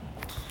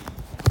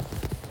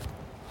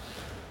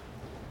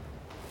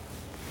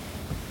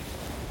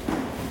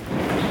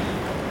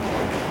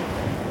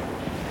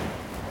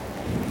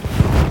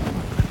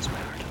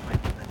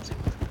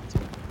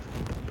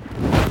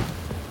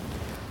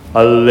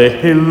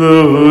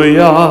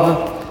Alleluia,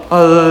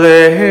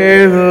 Alleluia,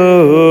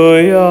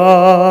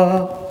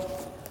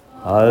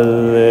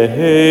 Alleluia,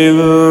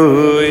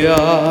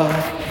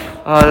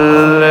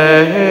 Alleluia.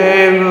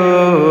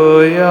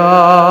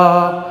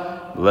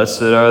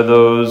 Blessed are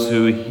those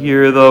who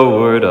hear the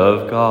word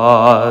of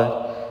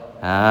God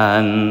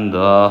and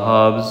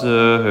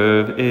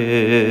observe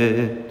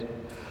it.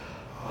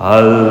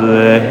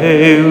 Alleluia,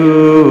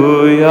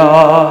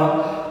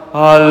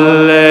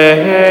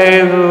 Alleluia.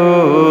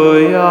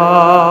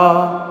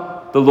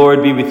 The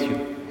Lord be with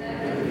you.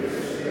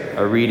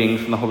 A reading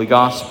from the Holy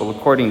Gospel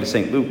according to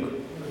St. Luke.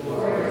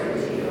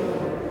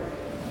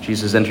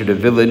 Jesus entered a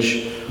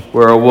village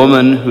where a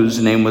woman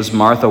whose name was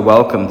Martha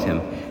welcomed him.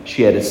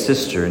 She had a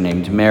sister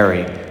named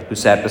Mary, who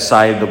sat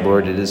beside the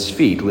Lord at his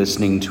feet,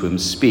 listening to him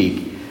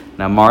speak.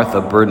 Now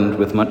Martha, burdened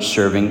with much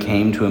serving,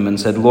 came to him and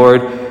said,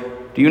 "Lord,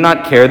 do you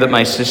not care that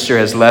my sister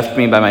has left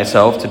me by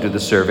myself to do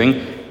the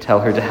serving? Tell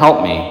her to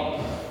help me."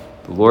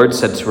 The Lord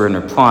said to her in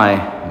reply,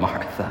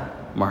 "Martha,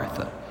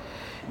 Martha,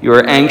 you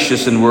are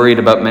anxious and worried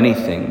about many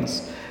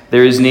things.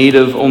 There is need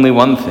of only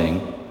one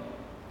thing.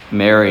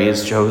 Mary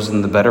has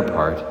chosen the better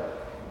part,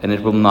 and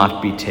it will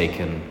not be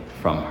taken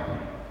from her."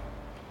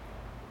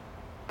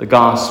 The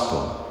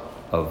Gospel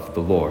of the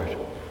Lord.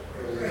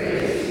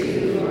 Praise to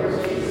you,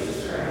 Lord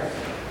Jesus Christ.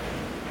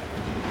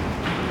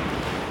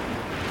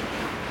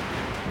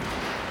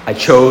 I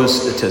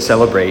chose to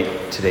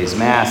celebrate today's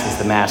Mass as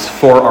the Mass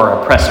for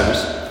our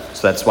oppressors,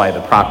 so that's why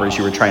the propers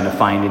you were trying to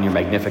find in your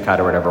Magnificat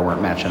or whatever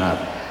weren't matching up.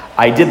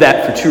 I did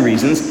that for two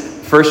reasons.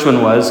 First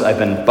one was I've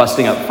been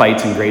busting up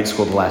fights in grade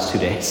school the last 2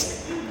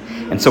 days.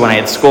 And so when I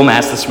had school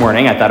Mass this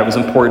morning, I thought it was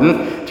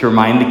important to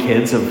remind the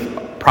kids of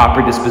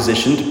proper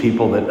disposition to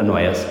people that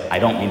annoy us. I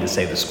don't mean to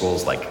say the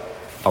school's like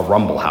a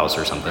rumble house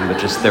or something, but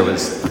just there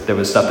was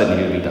stuff that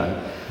needed to be done.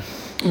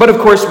 But of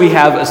course we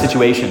have a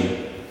situation,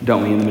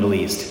 don't we, in the Middle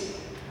East,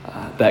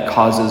 that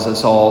causes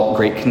us all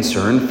great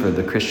concern for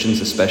the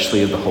Christians,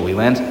 especially of the Holy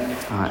Land,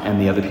 and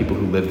the other people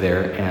who live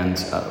there. And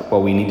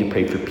while we need to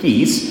pray for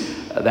peace,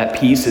 that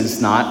peace is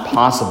not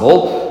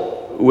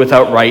possible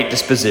without right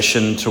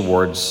disposition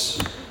towards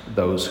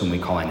those whom we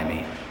call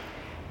enemy.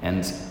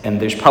 And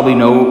there's probably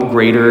no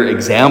greater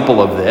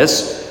example of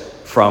this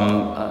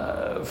from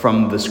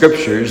the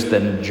scriptures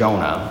than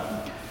Jonah,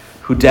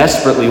 who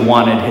desperately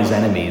wanted his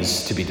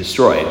enemies to be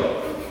destroyed.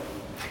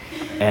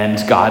 And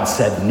God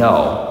said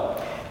no.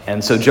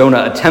 And so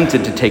Jonah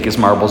attempted to take his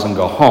marbles and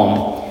go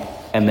home,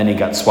 and then he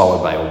got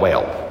swallowed by a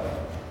whale.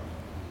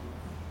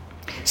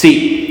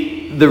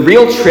 See, the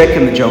real trick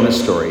in the Jonah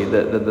story,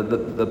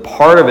 the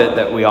part of it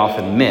that we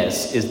often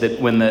miss, is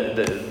that when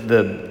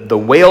the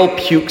whale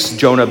pukes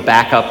Jonah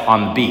back up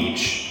on the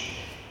beach,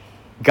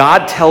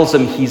 God tells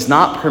him he's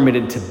not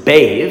permitted to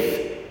bathe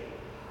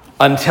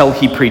until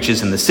he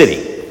preaches in the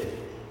city.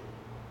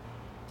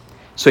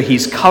 So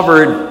he's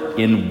covered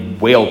in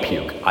whale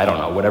puke. I don't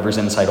know, whatever's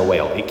inside a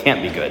whale. It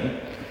can't be good.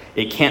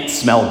 It can't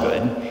smell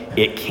good.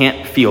 It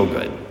can't feel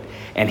good.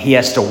 And he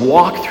has to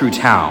walk through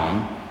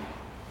town.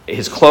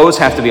 His clothes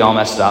have to be all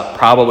messed up,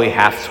 probably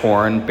half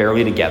torn,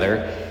 barely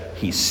together.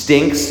 He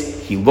stinks.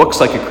 He looks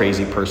like a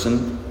crazy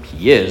person.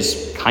 He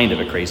is kind of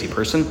a crazy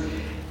person.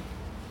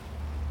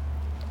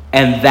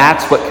 And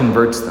that's what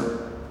converts them.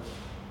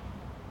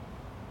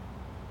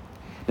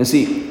 Now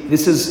see,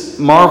 this is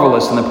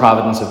marvelous in the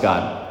providence of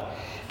God.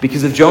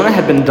 Because if Jonah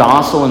had been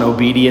docile and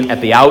obedient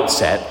at the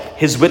outset,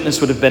 his witness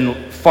would have been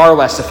far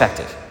less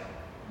effective.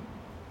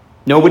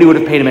 Nobody would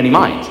have paid him any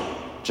mind.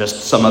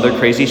 Just some other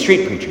crazy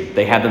street preacher.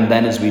 They had them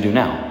then as we do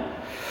now.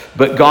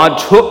 But God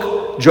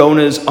took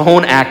Jonah's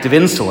own act of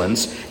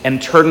insolence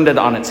and turned it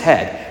on its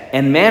head,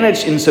 and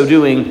managed in so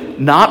doing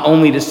not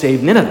only to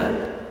save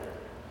Nineveh,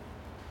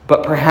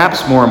 but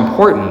perhaps more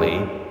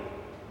importantly,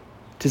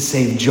 to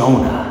save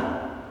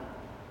Jonah.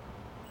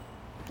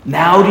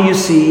 Now do you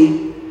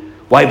see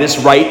why this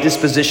right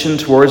disposition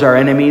towards our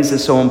enemies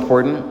is so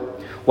important?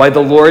 Why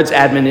the Lord's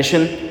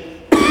admonition,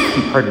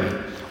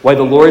 why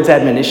the Lord's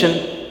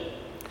admonition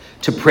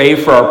to pray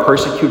for our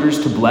persecutors,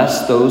 to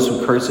bless those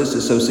who curse us,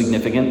 is so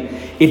significant?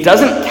 It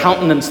doesn't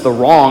countenance the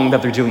wrong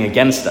that they're doing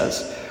against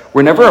us.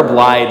 We're never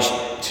obliged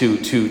to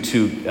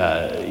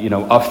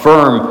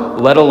affirm,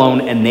 let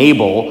alone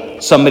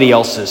enable somebody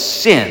else's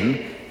sin,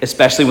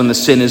 especially when the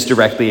sin is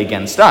directly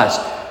against us.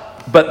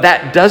 But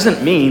that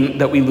doesn't mean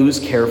that we lose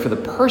care for the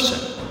person.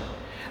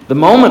 The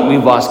moment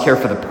we've lost care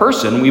for the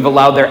person, we've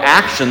allowed their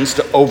actions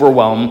to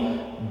overwhelm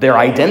their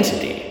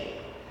identity.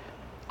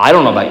 I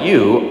don't know about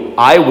you,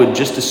 I would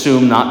just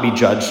assume not be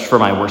judged for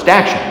my worst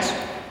actions.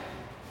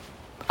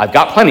 I've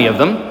got plenty of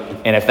them,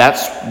 and if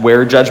that's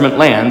where judgment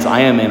lands,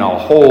 I am in a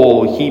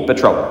whole heap of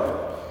trouble.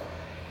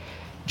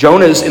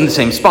 Jonah's in the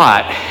same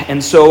spot,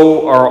 and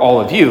so are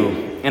all of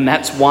you. And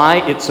that's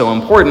why it's so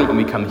important when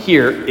we come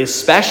here,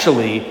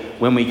 especially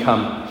when we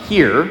come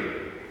here,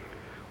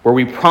 where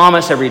we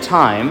promise every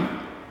time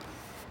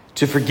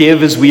to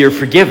forgive as we are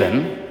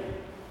forgiven,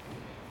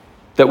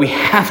 that we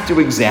have to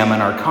examine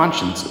our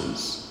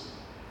consciences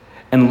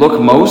and look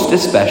most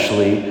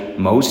especially,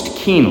 most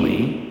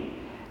keenly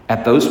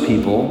at those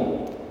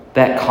people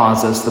that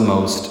cause us the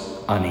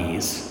most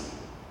unease,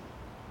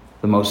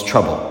 the most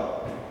trouble.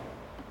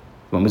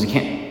 The ones we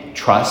can't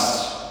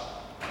trust,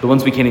 the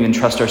ones we can't even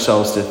trust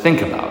ourselves to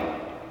think about,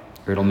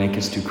 or it'll make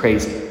us too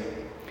crazy.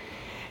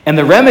 And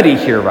the remedy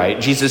here, right,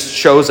 Jesus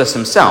shows us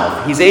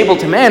himself. He's able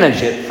to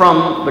manage it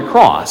from the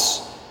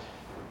cross.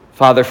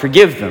 Father,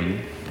 forgive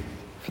them,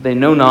 for they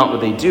know not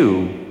what they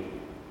do.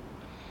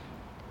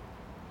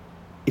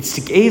 It's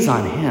to gaze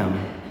on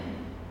him.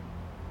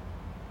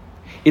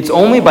 It's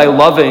only by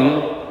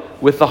loving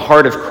with the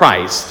heart of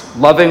Christ,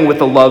 loving with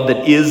the love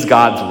that is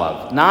God's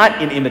love,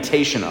 not in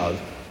imitation of,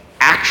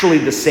 actually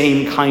the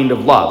same kind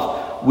of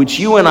love, which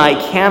you and I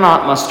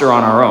cannot muster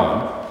on our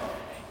own.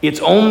 It's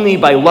only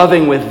by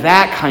loving with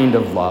that kind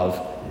of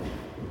love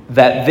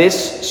that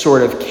this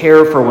sort of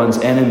care for one's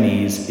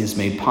enemies is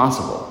made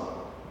possible.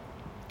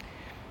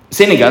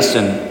 St.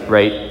 Augustine,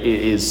 right,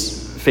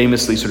 is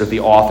famously sort of the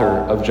author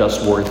of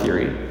just war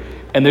theory.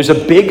 And there's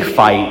a big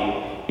fight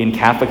in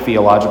Catholic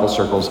theological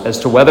circles as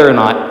to whether or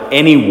not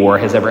any war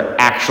has ever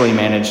actually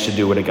managed to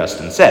do what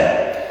Augustine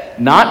said.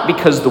 Not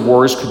because the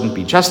wars couldn't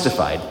be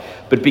justified,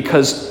 but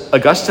because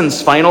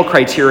Augustine's final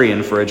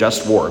criterion for a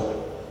just war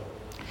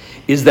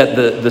is that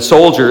the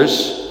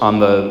soldiers on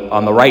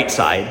the right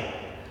side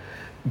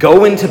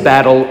go into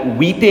battle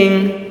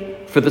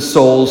weeping for the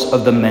souls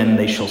of the men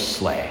they shall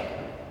slay.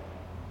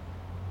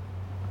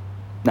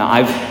 Now,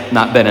 I've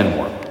not been in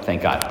war,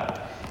 thank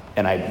God,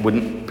 and I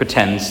wouldn't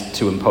pretend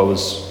to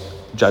impose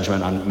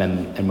judgment on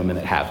men and women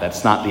that have.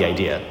 That's not the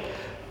idea.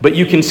 But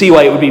you can see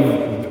why it would be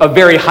a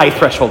very high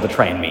threshold to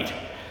try and meet.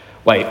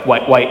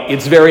 Why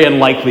it's very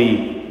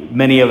unlikely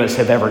many of us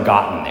have ever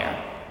gotten there.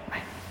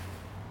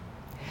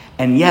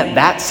 And yet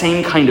that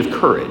same kind of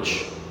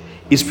courage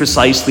is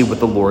precisely what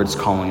the Lord's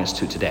calling us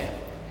to today.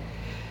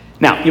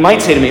 Now, you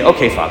might say to me,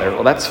 okay, Father,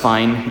 well, that's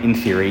fine in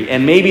theory,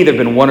 and maybe there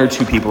have been one or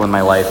two people in my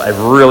life I've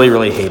really,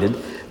 really hated,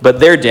 but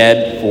they're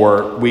dead,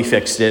 or we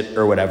fixed it,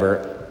 or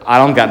whatever. I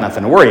don't got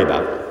nothing to worry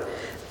about.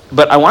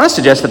 But I want to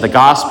suggest that the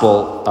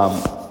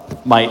gospel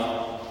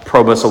might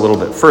probe us a little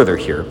bit further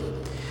here.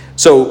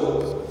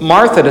 So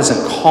Martha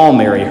doesn't call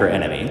Mary her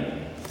enemy,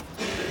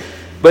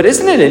 but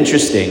isn't it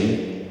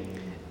interesting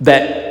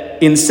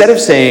that instead of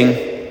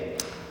saying,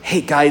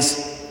 hey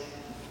guys,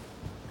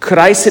 could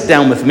I sit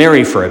down with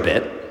Mary for a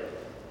bit?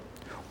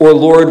 Or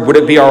Lord, would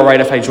it be all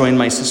right if I joined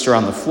my sister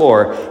on the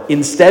floor?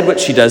 Instead, what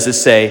she does is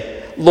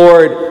say,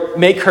 Lord,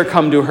 make her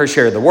come do her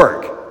share of the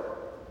work.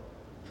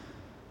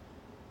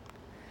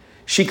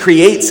 She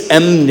creates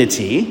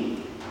enmity,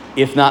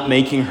 if not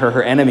making her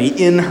her enemy,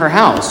 in her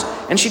house.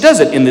 And she does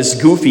it in this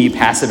goofy,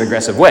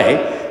 passive-aggressive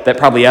way that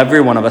probably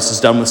every one of us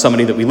has done with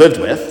somebody that we lived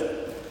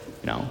with.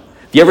 You know,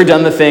 have you ever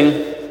done the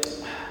thing?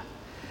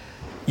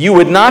 You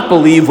would not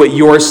believe what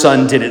your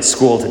son did at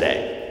school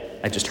today.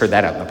 I just heard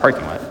that out in the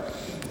parking lot.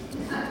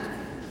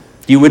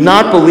 You would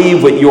not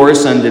believe what your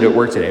son did at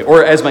work today.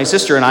 Or as my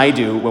sister and I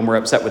do when we're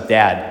upset with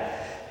Dad,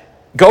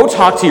 go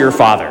talk to your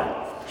father.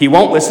 He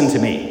won't listen to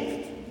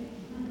me.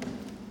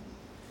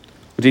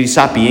 Did he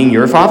stop being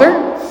your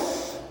father?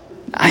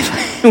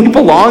 We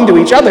belong to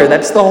each other.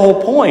 That's the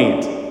whole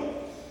point.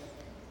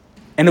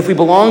 And if we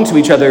belong to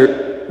each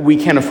other, we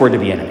can't afford to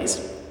be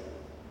enemies.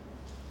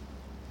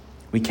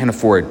 We can't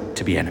afford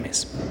to be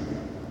enemies.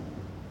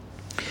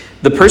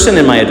 The person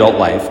in my adult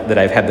life that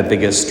I've had the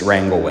biggest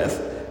wrangle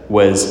with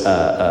was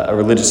a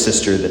religious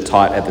sister that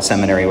taught at the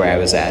seminary where I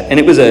was at. And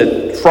it was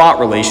a fraught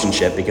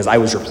relationship because I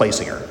was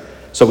replacing her.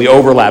 So we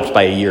overlapped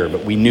by a year,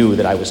 but we knew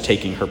that I was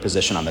taking her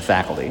position on the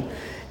faculty.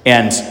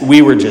 And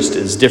we were just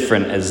as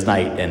different as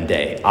night and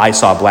day. I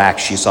saw black,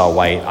 she saw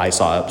white, I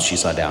saw up, she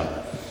saw down.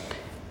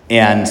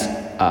 And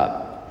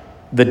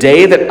the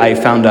day that I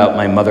found out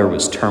my mother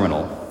was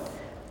terminal,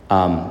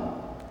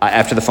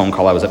 after the phone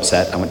call, I was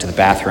upset. I went to the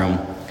bathroom,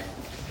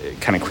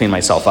 kind of cleaned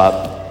myself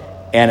up.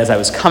 And as I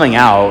was coming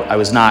out, I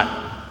was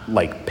not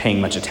paying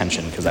much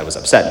attention because I was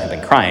upset and had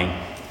been crying.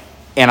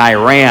 And I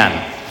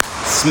ran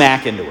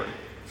smack into her.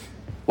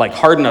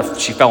 Hard enough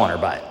she fell on her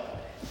butt.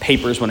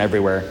 Papers went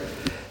everywhere.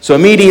 So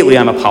immediately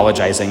I'm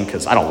apologizing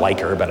because I don't like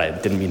her, but I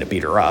didn't mean to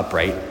beat her up,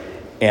 right?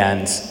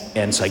 And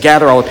so I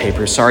gather all the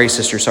papers. Sorry,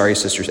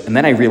 sisters. And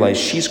then I realize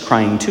she's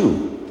crying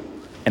too.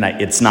 And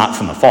it's not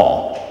from the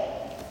fall.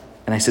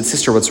 And I said,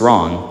 Sister, what's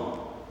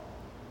wrong?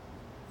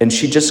 And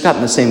she'd just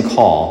gotten the same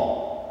call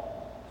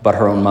about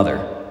her own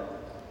mother.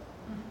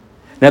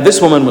 Now,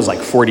 this woman was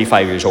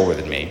 45 years older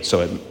than me,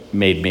 so it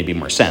made maybe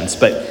more sense.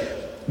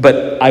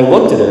 But I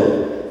looked at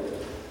her,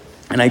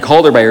 and I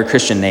called her by her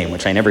Christian name,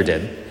 which I never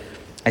did.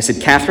 I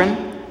said,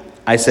 Catherine,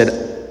 I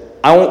said,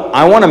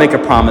 I want to make a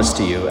promise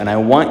to you, and I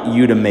want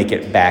you to make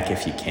it back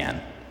if you can.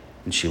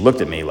 And she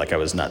looked at me like I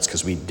was nuts,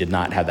 because we did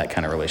not have that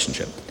kind of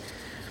relationship.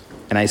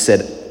 And I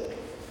said,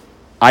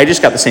 I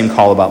just got the same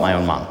call about my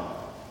own mom.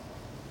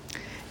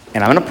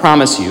 And I'm going to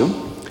promise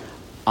you,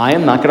 I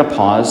am not going to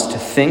pause to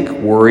think,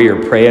 worry,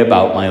 or pray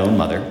about my own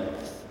mother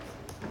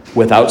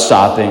without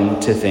stopping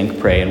to think,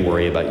 pray, and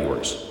worry about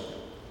yours.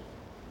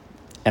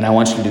 And I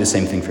want you to do the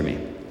same thing for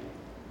me.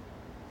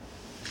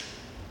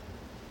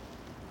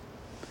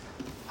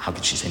 How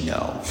could she say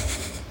no?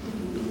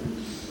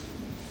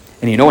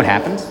 And you know what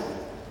happened?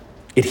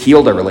 It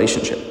healed our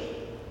relationship.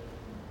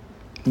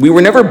 We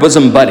were never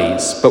bosom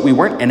buddies, but we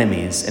weren't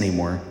enemies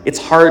anymore. It's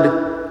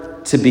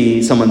hard to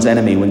be someone's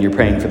enemy when you're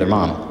praying for their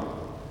mom.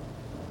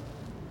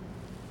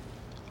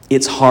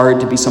 It's hard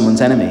to be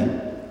someone's enemy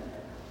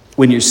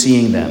when you're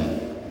seeing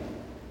them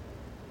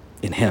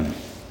in Him.